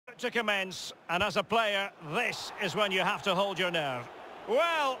to commence, and as a player, this is when you have to hold your nerve.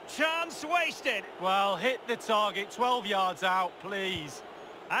 Well, chance wasted. Well, hit the target, 12 yards out, please.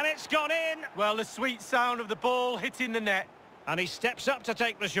 And it's gone in. Well, the sweet sound of the ball hitting the net. And he steps up to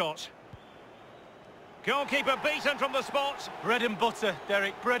take the shot. Goalkeeper beaten from the spot. Bread and butter,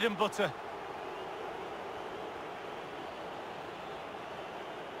 Derek, bread and butter.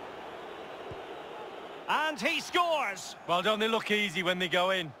 And he scores. Well, don't they look easy when they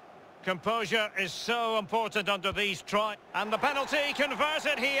go in? Composure is so important under these tries. And the penalty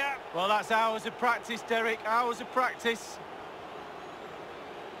converted here. Well, that's hours of practice, Derek, hours of practice.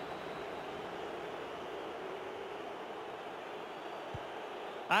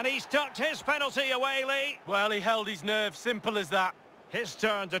 And he's tucked his penalty away, Lee. Well, he held his nerve, simple as that. His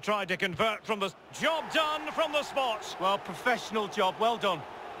turn to try to convert from the... Job done from the spot. Well, professional job, well done.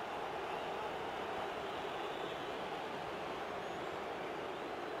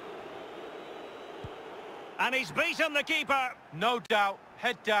 And he's beaten the keeper. No doubt,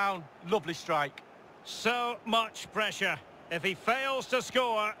 head down, lovely strike. So much pressure. If he fails to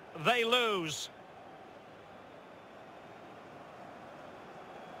score, they lose.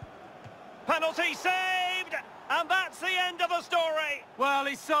 Penalty saved! And that's the end of the story. Well,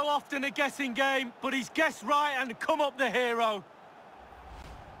 it's so often a guessing game, but he's guessed right and come up the hero.